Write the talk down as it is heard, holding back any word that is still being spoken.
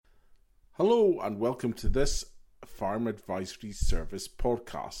Hello and welcome to this Farm Advisory Service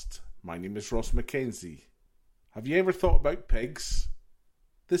podcast. My name is Ross MacKenzie. Have you ever thought about pigs?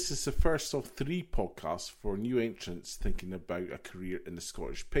 This is the first of 3 podcasts for new entrants thinking about a career in the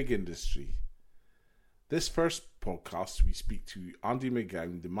Scottish pig industry. This first podcast we speak to Andy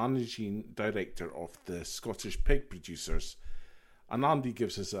McGowan, the Managing Director of the Scottish Pig Producers, and Andy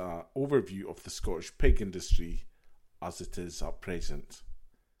gives us an overview of the Scottish pig industry as it is at present.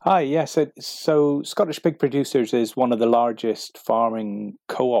 Hi, yes. So Scottish Pig Producers is one of the largest farming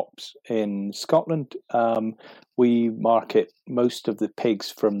co-ops in Scotland. We market most of the pigs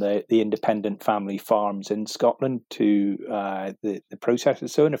from the independent family farms in Scotland to the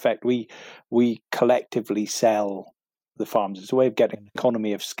processors. So in effect, we collectively sell the farms. It's a way of getting an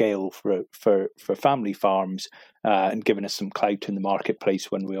economy of scale for family farms and giving us some clout in the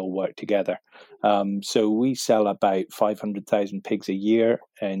marketplace when we all work together. So we sell about 500,000 pigs a year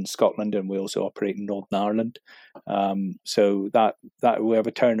in Scotland, and we also operate in Northern Ireland. So that we have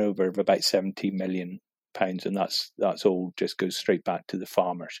a turnover of about £70 million, and that's all just goes straight back to the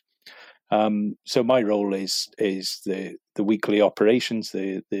farmers. So my role is the weekly operations,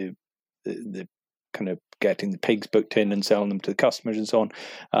 the kind of getting the pigs booked in and selling them to the customers and so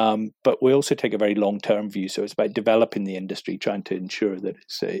on. But we also take a very long-term view. So it's about developing the industry, trying to ensure that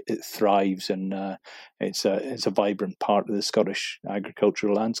it thrives and it's a vibrant part of the Scottish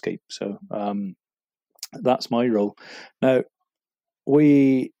agricultural landscape. So that's my role. Now,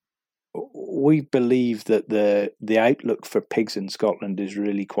 we believe that the outlook for pigs in Scotland is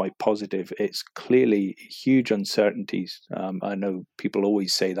really quite positive. It's clearly huge uncertainties. I know people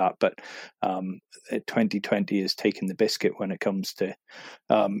always say that, but 2020 has taken the biscuit when it comes to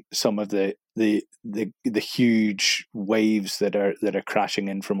some of the huge waves that are crashing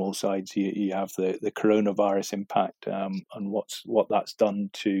in from all sides. You have the coronavirus impact and what that's done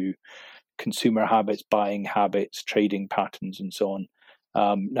to consumer habits, buying habits, trading patterns, and so on.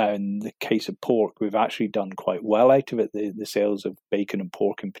 Now, in the case of pork, we've actually done quite well out of it. The sales of bacon and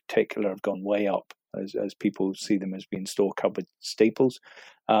pork in particular have gone way up as people see them as being store-covered staples.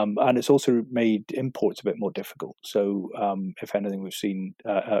 And it's also made imports a bit more difficult. So, if anything, we've seen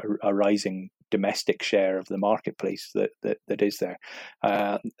a rising domestic share of the marketplace that is there.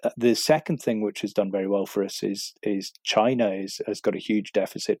 The second thing which has done very well for us is China has got a huge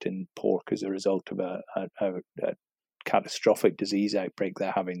deficit in pork as a result of a catastrophic disease outbreak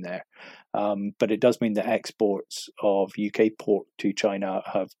they're having there. But it does mean that exports of UK pork to China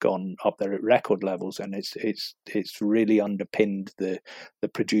have gone up there at record levels, and it's really underpinned the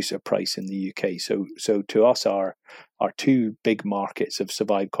producer price in the UK. So to us, our 2 big markets have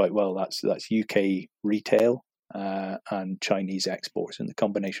survived quite well. That's UK retail and Chinese exports, and the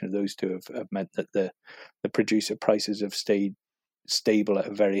combination of those 2 have meant that the producer prices have stayed stable at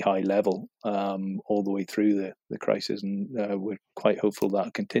a very high level all the way through the crisis, and we're quite hopeful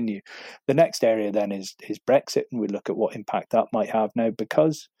that'll continue. The next area then is Brexit, and we look at what impact that might have. Now,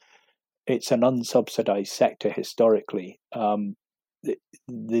 because it's an unsubsidized sector historically,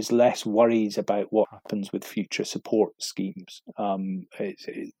 there's less worries about what happens with future support schemes.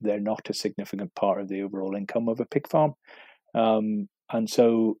 They're not a significant part of the overall income of a pig farm, and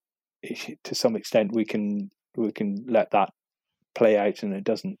so to some extent we can let that play out, and it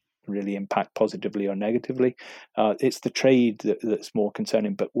doesn't really impact positively or negatively. It's the trade that's more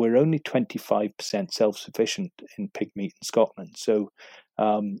concerning, but we're only 25% self-sufficient in pig meat in Scotland. So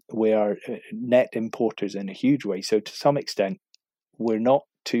we are net importers in a huge way. So to some extent, we're not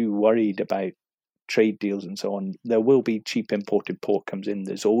too worried about trade deals and so on. There will be cheap imported pork comes in.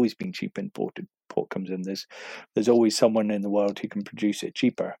 There's always been cheap imported pork comes in. There's always someone in the world who can produce it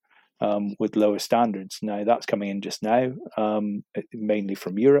cheaper. With lower standards. Now, that's coming in just now, mainly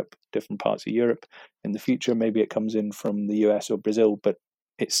from Europe, different parts of Europe. In the future, maybe it comes in from the US or Brazil, but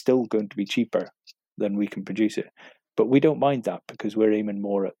it's still going to be cheaper than we can produce it. But we don't mind that because we're aiming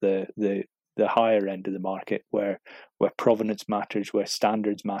more at the higher end of the market where provenance matters, where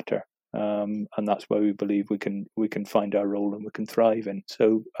standards matter. And that's where we believe we can find our role and we can thrive in.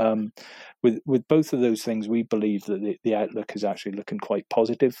 So with both of those things, we believe that the outlook is actually looking quite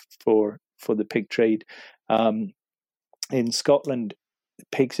positive for the pig trade. In Scotland,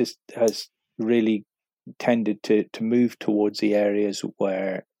 pigs has really tended to move towards the areas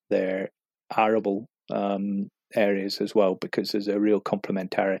where they're arable areas as well, because there's a real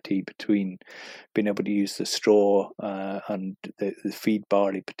complementarity between being able to use the straw and the feed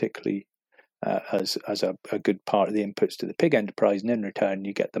barley particularly as a good part of the inputs to the pig enterprise, and in return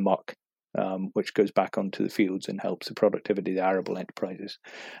you get the muck which goes back onto the fields and helps the productivity of the arable enterprises.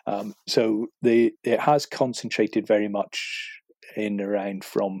 So it has concentrated very much in around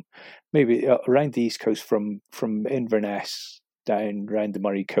from maybe around the East Coast, from Inverness down around the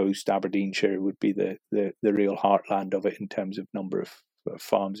Murray Coast. Aberdeenshire would be the real heartland of it in terms of number of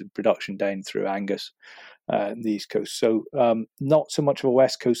farms and production, down through Angus, the East Coast. So not so much of a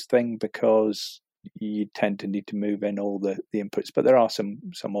West Coast thing, because you tend to need to move in all the inputs, but there are some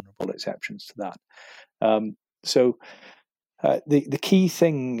honourable exceptions to that. So the key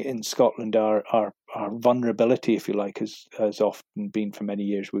thing in Scotland, our vulnerability, if you like, has often been for many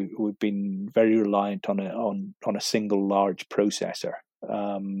years. We've been very reliant on a single large processor.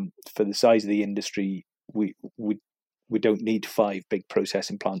 For the size of the industry, we don't need 5 big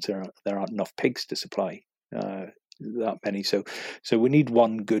processing plants. There aren't enough pigs to supply that many. So we need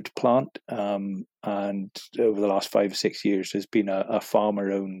one good plant. And over the last 5 or 6 years, there's been a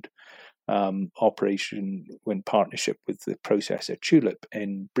farmer-owned operation in partnership with the processor Tulip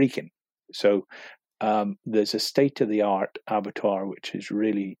in Brechin. So there's a state-of-the-art abattoir which is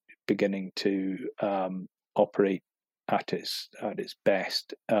really beginning to operate at its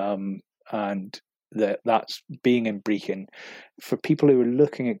best, and that's being in Brechin. For people who are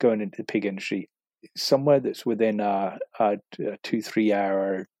looking at going into the pig industry, somewhere that's within a 2-3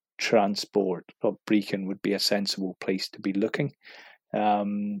 hour transport of Brechin would be a sensible place to be looking.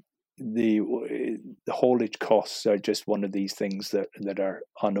 The haulage costs are just one of these things that are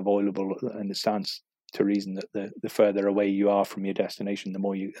unavoidable, and it stands to reason that the further away you are from your destination, the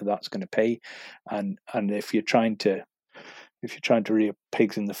more that's going to pay. And if you're trying to rear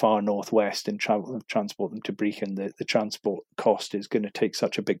pigs in the far northwest and transport them to Brechin, the transport cost is going to take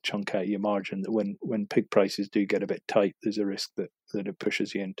such a big chunk out of your margin that when pig prices do get a bit tight, there's a risk that it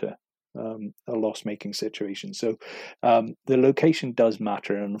pushes you into a loss-making situation. So the location does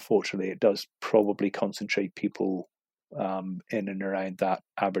matter, and unfortunately it does probably concentrate people in and around that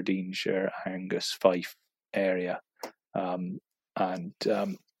Aberdeenshire, Angus, Fife area.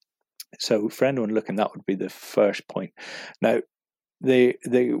 So for anyone looking, that would be the first point. Now, they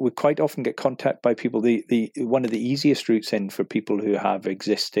would quite often get contact by people. The one of the easiest routes in for people who have an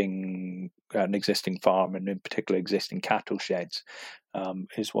existing farm, and in particular existing cattle sheds,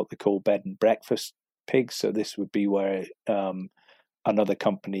 is what they call bed and breakfast pigs. So this would be where another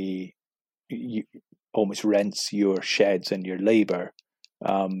company almost rents your sheds and your labour.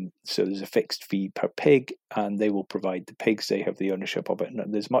 So there's a fixed fee per pig, and they will provide the pigs. They have the ownership of it,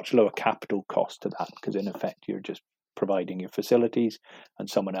 and there's much lower capital cost to that, because in effect you're just providing your facilities, and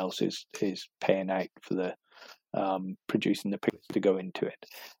someone else is paying out for the producing the pigs to go into it.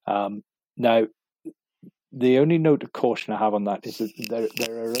 Now, the only note of caution I have on that is that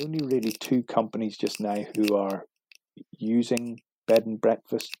there are only really 2 companies just now who are using bed and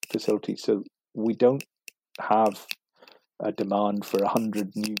breakfast facilities. So we don't have a demand for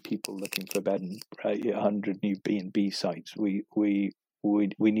 100 new people looking for 100 new B&B sites. We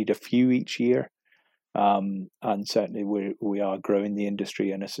need a few each year, and certainly we are growing the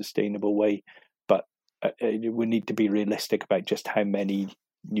industry in a sustainable way. But we need to be realistic about just how many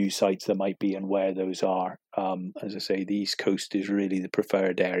new sites there might be and where those are. As I say, the East Coast is really the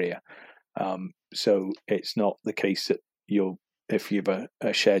preferred area. So it's not the case that if you have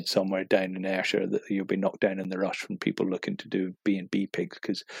a shed somewhere down in Ayrshire, that you'll be knocked down in the rush from people looking to do B&B pigs,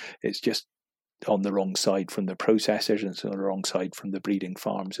 because it's just on the wrong side from the processors, and it's on the wrong side from the breeding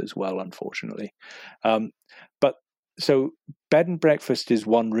farms as well, unfortunately. But so bed and breakfast is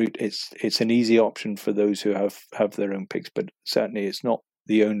one route. It's an easy option for those who have their own pigs, but certainly it's not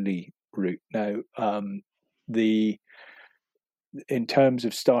the only route. Now, in terms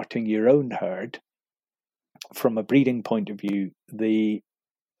of starting your own herd, from a breeding point of view, the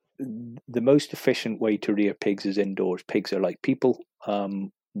most efficient way to rear pigs is indoors. Pigs are like people.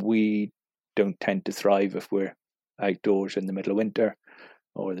 We don't tend to thrive if we're outdoors in the middle of winter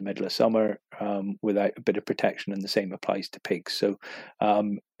or the middle of summer without a bit of protection, and the same applies to pigs. So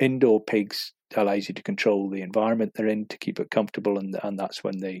indoor pigs allows you to control the environment they're in to keep it comfortable, and that's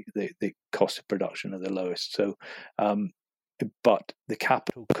when the cost of production are the lowest. So but the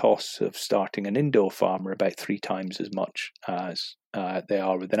capital costs of starting an indoor farm are about 3 times as much as they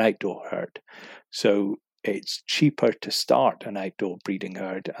are with an outdoor herd. So it's cheaper to start an outdoor breeding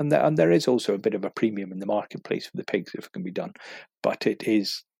herd, and there is also a bit of a premium in the marketplace for the pigs if it can be done. But it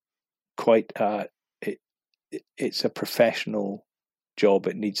is quite it's a professional job.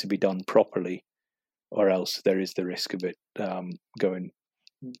 It needs to be done properly, or else there is the risk of it going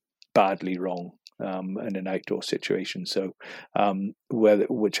badly wrong in an outdoor situation. So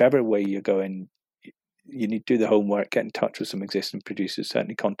whichever way you're going, you need to do the homework, get in touch with some existing producers,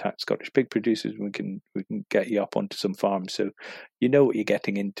 certainly contact Scottish pig producers. We can get you up onto some farms so you know what you're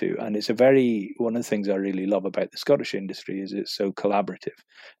getting into. And it's one of the things I really love about the Scottish industry is it's so collaborative.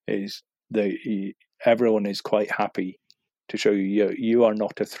 Is everyone is quite happy to show you are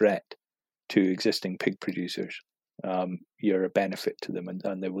not a threat to existing pig producers. You're a benefit to them,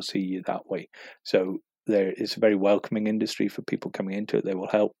 and they will see you that way. So it's a very welcoming industry for people coming into it. They will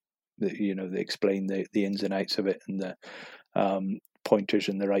help. They explain the ins and outs of it and the pointers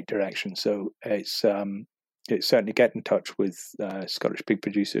in the right direction. So it's certainly get in touch with Scottish pig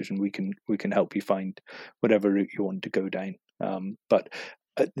producers, and we can help you find whatever route you want to go down. But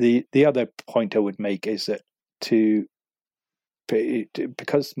the other point I would make is that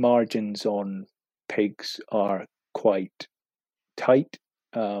because margins on pigs are quite tight.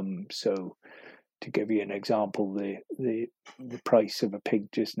 So to give you an example, the price of a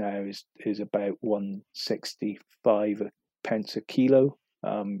pig just now is about 165 pence a kilo.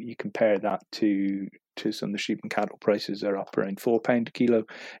 You compare that to some of the sheep and cattle prices are up around £4 a kilo. It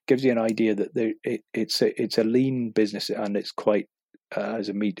gives you an idea that it's a lean business, and it's quite as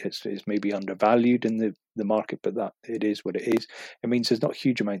a meat it's maybe undervalued in the market, but that it is what it is. It means there's not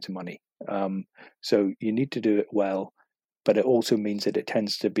huge amounts of money. So you need to do it well, but it also means that it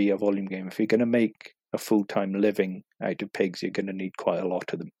tends to be a volume game. If you're going to make a full-time living out of pigs, you're going to need quite a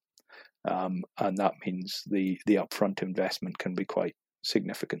lot of them. And that means the upfront investment can be quite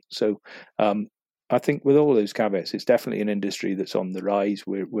significant. So I think with all those caveats, it's definitely an industry that's on the rise.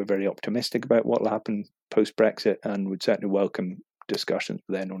 We're very optimistic about what will happen post-Brexit, and would certainly welcome discussions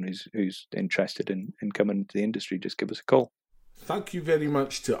with anyone who's interested in coming into the industry. Just give us a call. Thank you very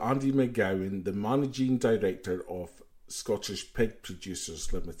much to Andy McGowan, the Managing Director of Scottish Pig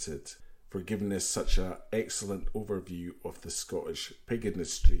Producers Limited, for giving us such an excellent overview of the Scottish pig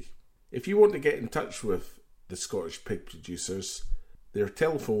industry. If you want to get in touch with the Scottish pig producers, their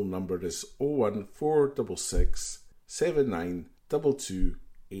telephone number is 01466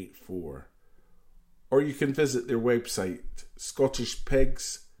 792284. Or you can visit their website,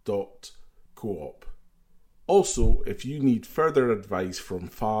 scottishpigs.coop. Also, if you need further advice from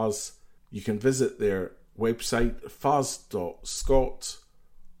FAS, you can visit their website, fas.scot,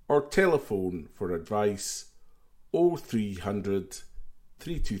 or telephone for advice 0300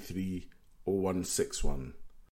 323 0161.